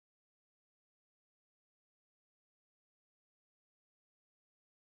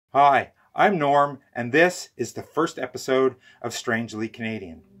Hi, I'm Norm, and this is the first episode of Strangely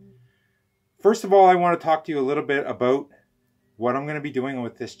Canadian. First of all, I want to talk to you a little bit about what I'm going to be doing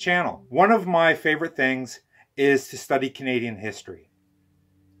with this channel. One of my favorite things is to study Canadian history.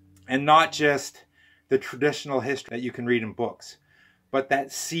 And not just the traditional history that you can read in books, but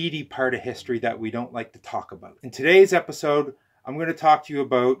that seedy part of history that we don't like to talk about. In today's episode, I'm going to talk to you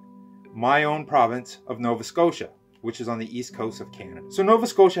about my own province of Nova Scotia, which is on the east coast of Canada. So Nova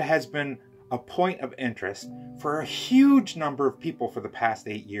Scotia has been a point of interest for a huge number of people for the past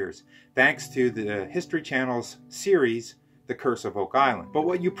 8 years, thanks to the History Channel's series, The Curse of Oak Island. But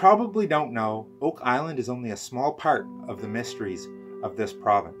what you probably don't know, Oak Island is only a small part of the mysteries of this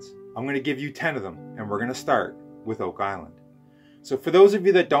province. I'm going to give you 10 of them, and we're going to start with Oak Island. So for those of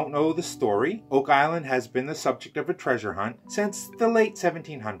you that don't know the story, Oak Island has been the subject of a treasure hunt since the late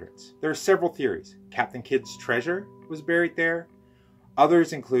 1700s. There are several theories. Captain Kidd's treasure was buried there.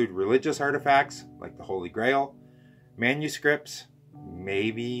 Others include religious artifacts like the Holy Grail, manuscripts,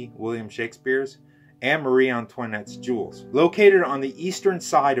 maybe William Shakespeare's, and Marie Antoinette's jewels. Located on the eastern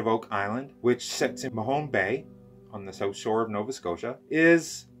side of Oak Island, which sits in Mahone Bay on the south shore of Nova Scotia,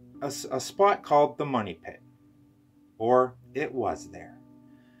 is a spot called the Money Pit. Or it was there.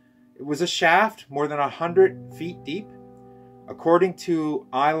 It was a shaft more than 100 feet deep. According to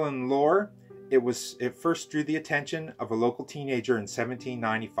island lore, it first drew the attention of a local teenager in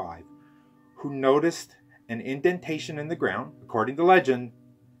 1795 who noticed an indentation in the ground, according to legend,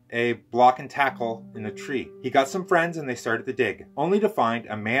 a block and tackle in a tree. He got some friends and they started to dig, only to find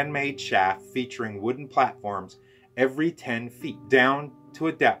a man-made shaft featuring wooden platforms every 10 feet, down to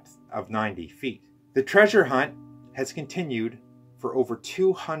a depth of 90 feet. The treasure hunt has continued for over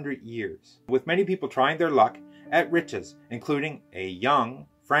 200 years, with many people trying their luck at riches, including a young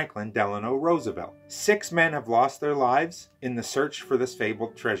Franklin Delano Roosevelt. 6 men have lost their lives in the search for this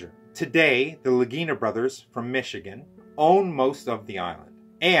fabled treasure. Today, the Lagina brothers from Michigan own most of the island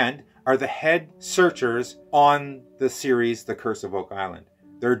and are the head searchers on the series The Curse of Oak Island.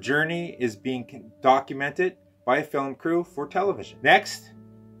 Their journey is being documented by a film crew for television. Next,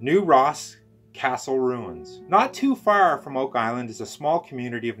 New Ross Castle ruins. Not too far from Oak Island is a small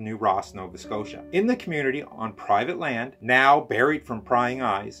community of New Ross, Nova Scotia. In the community, on private land, now buried from prying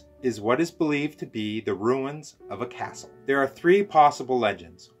eyes, is what is believed to be the ruins of a castle. There are 3 possible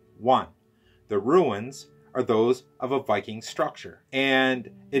legends. 1. The ruins are those of a Viking structure, and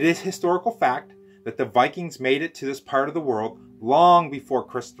it is historical fact that the Vikings made it to this part of the world long before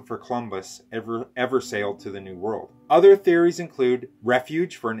Christopher Columbus ever sailed to the New World. Other theories include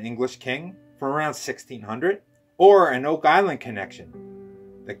refuge for an English king from around 1600, or an Oak Island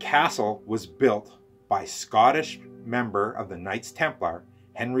connection. The castle was built by Scottish member of the Knights Templar,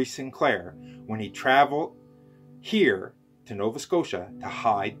 Henry Sinclair, when he traveled here to Nova Scotia to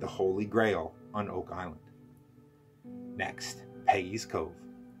hide the Holy Grail on Oak Island. Next, Peggy's Cove.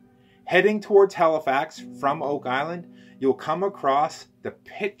 Heading towards Halifax from Oak Island, you'll come across the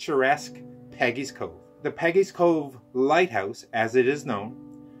picturesque Peggy's Cove. The Peggy's Cove Lighthouse, as it is known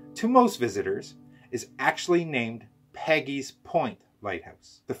to most visitors, is actually named Peggy's Point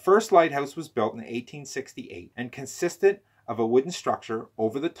Lighthouse. The first lighthouse was built in 1868 and consisted of a wooden structure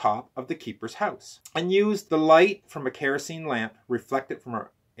over the top of the keeper's house and used the light from a kerosene lamp reflected from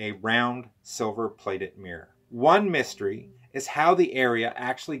a round silver-plated mirror. One mystery is how the area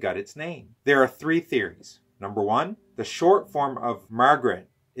actually got its name. There are 3 theories. Number 1, the short form of Margaret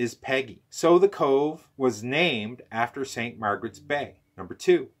is Peggy, so the cove was named after St. Margaret's Bay. Number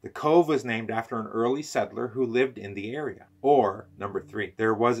 2, the cove was named after an early settler who lived in the area. Or, number 3,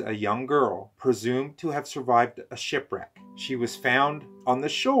 there was a young girl presumed to have survived a shipwreck. She was found on the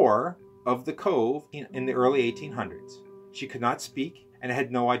shore of the cove in the early 1800s. She could not speak and had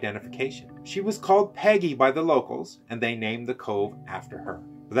no identification. She was called Peggy by the locals, and they named the cove after her.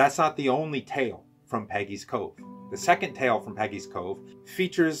 But that's not the only tale from Peggy's Cove. The second tale from Peggy's Cove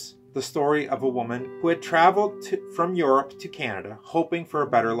features the story of a woman who had traveled from Europe to Canada hoping for a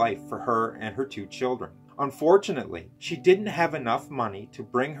better life for her and her 2 children. Unfortunately, she didn't have enough money to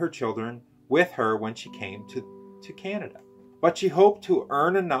bring her children with her when she came to Canada. But she hoped to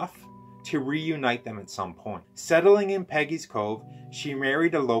earn enough to reunite them at some point. Settling in Peggy's Cove, she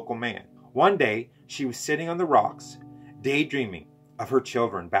married a local man. One day, she was sitting on the rocks, daydreaming of her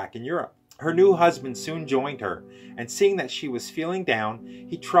children back in Europe. Her new husband soon joined her, and seeing that she was feeling down,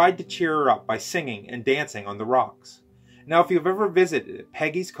 he tried to cheer her up by singing and dancing on the rocks. Now, if you've ever visited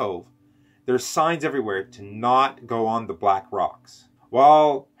Peggy's Cove, there's signs everywhere to not go on the black rocks.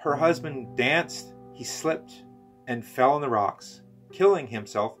 While her husband danced, he slipped and fell on the rocks, killing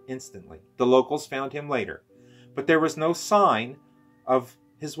himself instantly. The locals found him later, but there was no sign of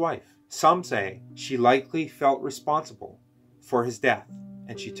his wife. Some say she likely felt responsible for his death,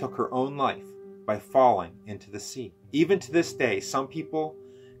 and she took her own life by falling into the sea. Even to this day, some people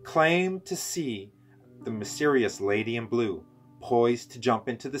claim to see the mysterious lady in blue poised to jump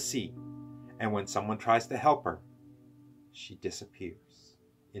into the sea, and when someone tries to help her, she disappears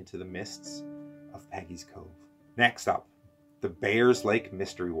into the mists of Peggy's Cove. Next up, the Bayers Lake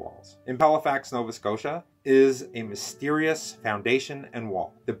Mystery Walls. In Halifax, Nova Scotia, is a mysterious foundation and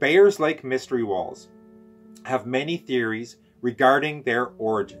wall. The Bayers Lake Mystery Walls have many theories regarding their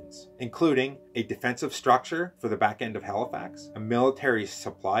origins, including a defensive structure for the back end of Halifax, a military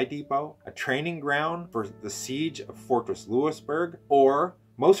supply depot, a training ground for the siege of Fortress Louisburg, or,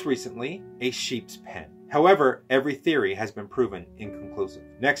 most recently, a sheep's pen. However, every theory has been proven inconclusive.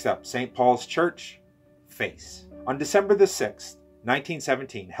 Next up, St. Paul's Church face. On December the 6th,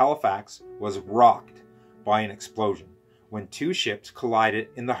 1917, Halifax was rocked by an explosion when two ships collided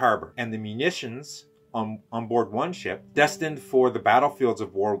in the harbor, and the munitions on board one ship, destined for the battlefields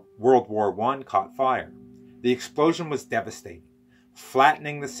of World War I, caught fire. The explosion was devastating,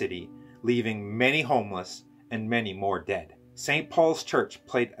 flattening the city, leaving many homeless and many more dead. St. Paul's Church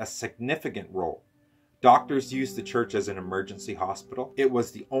played a significant role. Doctors used the church as an emergency hospital. It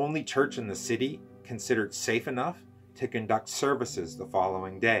was the only church in the city considered safe enough to conduct services the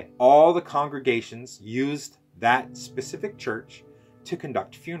following day. All the congregations used that specific church to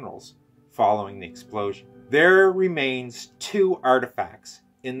conduct funerals following the explosion. There remains two artifacts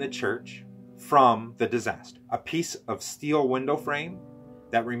in the church from the disaster. A piece of steel window frame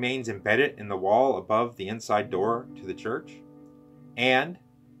that remains embedded in the wall above the inside door to the church, and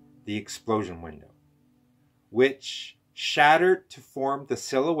the explosion window, which shattered to form the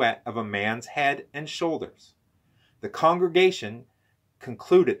silhouette of a man's head and shoulders. The congregation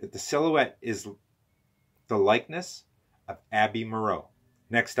concluded that the silhouette is the likeness of Abby Moreau.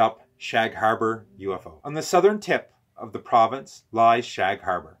 Next up, Shag Harbor UFO. On the southern tip of the province lies Shag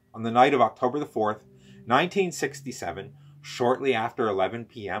Harbor. On the night of October the 4th, 1967, shortly after 11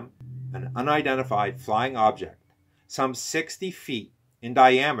 p.m., an unidentified flying object, some 60 feet in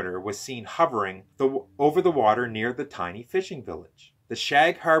diameter, was seen hovering over the water near the tiny fishing village. The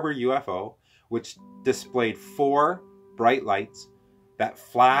Shag Harbor UFO, which displayed 4 bright lights that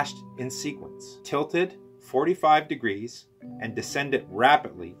flashed in sequence, tilted 45 degrees and descended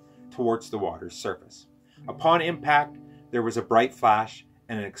rapidly towards the water's surface. Upon impact, there was a bright flash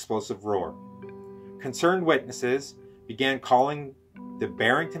and an explosive roar. Concerned witnesses began calling the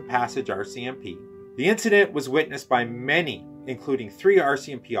Barrington Passage RCMP. The incident was witnessed by many, including 3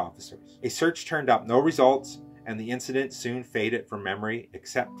 RCMP officers. A search turned up no results, and the incident soon faded from memory,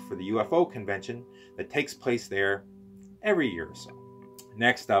 except for the UFO convention that takes place there every year or so.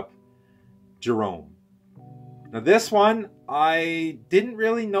 Next up, Jerome. Now this one I didn't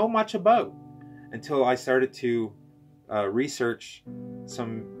really know much about until I started to research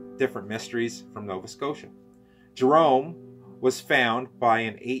some different mysteries from Nova Scotia. Jerome was found by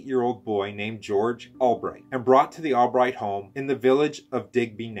an 8-year-old boy named George Albright and brought to the Albright home in the village of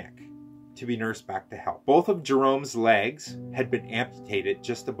Digby Neck to be nursed back to health. Both of Jerome's legs had been amputated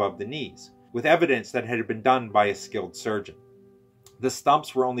just above the knees, with evidence that it had been done by a skilled surgeon. The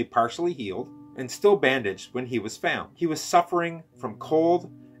stumps were only partially healed and still bandaged when he was found. He was suffering from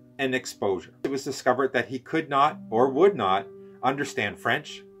cold and exposure. It was discovered that he could not or would not understand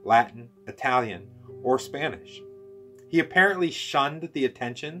French, Latin, Italian, or Spanish. He apparently shunned the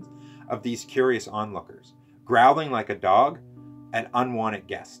attention of these curious onlookers, growling like a dog at unwanted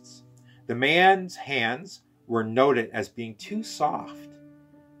guests. The man's hands were noted as being too soft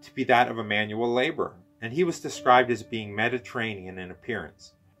to be that of a manual laborer, and he was described as being Mediterranean in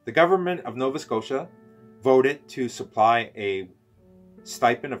appearance. The government of Nova Scotia voted to supply a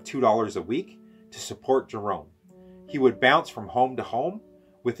stipend of $2 a week to support Jerome. He would bounce from home to home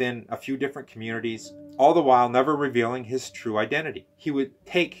within a few different communities, all the while never revealing his true identity. He would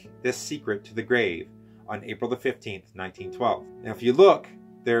take this secret to the grave on April the 15th, 1912. Now, if you look,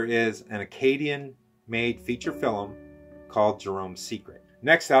 there is an Acadian-made feature film called Jerome's Secret.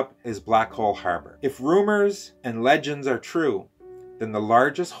 Next up is Black Hole Harbor. If rumors and legends are true, then the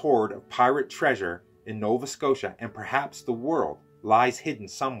largest hoard of pirate treasure in Nova Scotia and perhaps the world lies hidden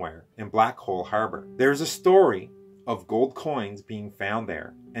somewhere in Black Hole Harbor. There's a story of gold coins being found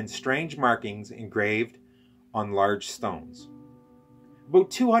there and strange markings engraved on large stones. About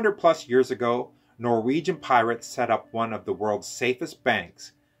 200 plus years ago, Norwegian pirates set up one of the world's safest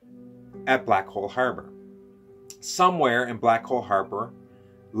banks at Black Hole Harbor. Somewhere in Black Hole Harbor,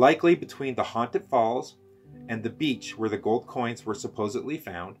 likely between the Haunted Falls and the beach where the gold coins were supposedly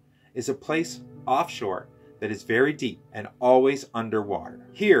found, is a place offshore that is very deep and always underwater.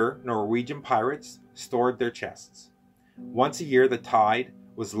 Here, Norwegian pirates stored their chests. Once a year, the tide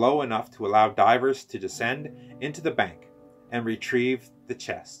was low enough to allow divers to descend into the bank and retrieve the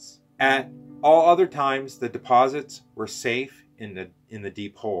chests. At all other times, the deposits were safe in the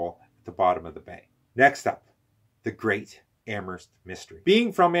deep hole at the bottom of the bay. Next up, the Great Amherst Mystery.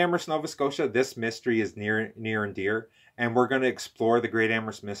 Being from Amherst, Nova Scotia, this mystery is near and dear, and we're going to explore the Great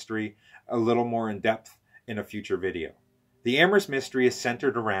Amherst Mystery a little more in depth in a future video. The Amherst Mystery is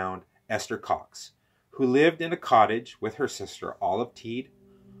centered around Esther Cox, who lived in a cottage with her sister Olive Teed,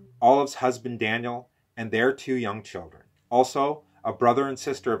 Olive's husband Daniel, and their 2 young children. Also, a brother and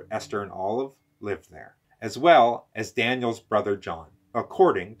sister of Esther and Olive lived there, as well as Daniel's brother John.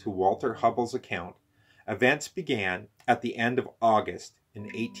 According to Walter Hubbell's account, events began at the end of August in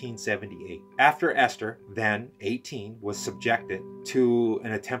 1878, after Esther, then 18, was subjected to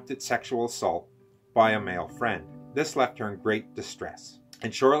an attempted sexual assault by a male friend. This left her in great distress.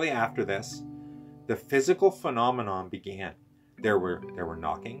 And shortly after this, the physical phenomenon began. There were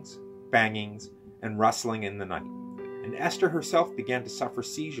knockings, bangings, and rustling in the night. And Esther herself began to suffer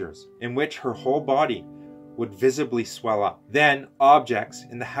seizures, in which her whole body would visibly swell up. Then objects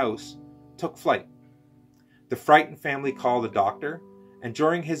in the house took flight. The frightened family called a doctor, and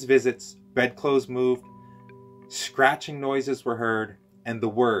during his visits, bedclothes moved, scratching noises were heard, and the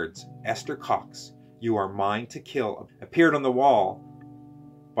words, "Esther Cox, you are mine to kill," appeared on the wall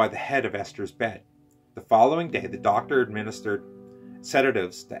by the head of Esther's bed. The following day, the doctor administered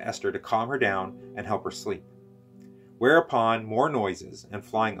sedatives to Esther to calm her down and help her sleep. Whereupon more noises and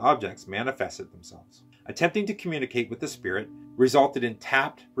flying objects manifested themselves. Attempting to communicate with the spirit resulted in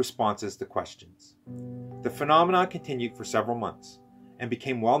tapped responses to questions. The phenomenon continued for several months and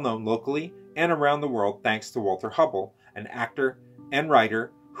became well known locally and around the world thanks to Walter Hubbell, an actor and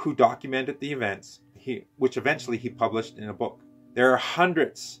writer who documented the events, which eventually he published in a book. There are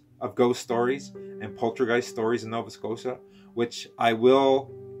hundreds of ghost stories and poltergeist stories in Nova Scotia, which I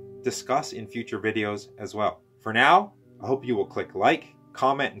will discuss in future videos as well. For now, I hope you will click like,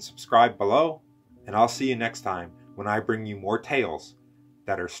 comment, and subscribe below, and I'll see you next time when I bring you more tales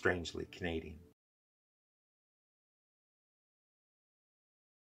that are strangely Canadian.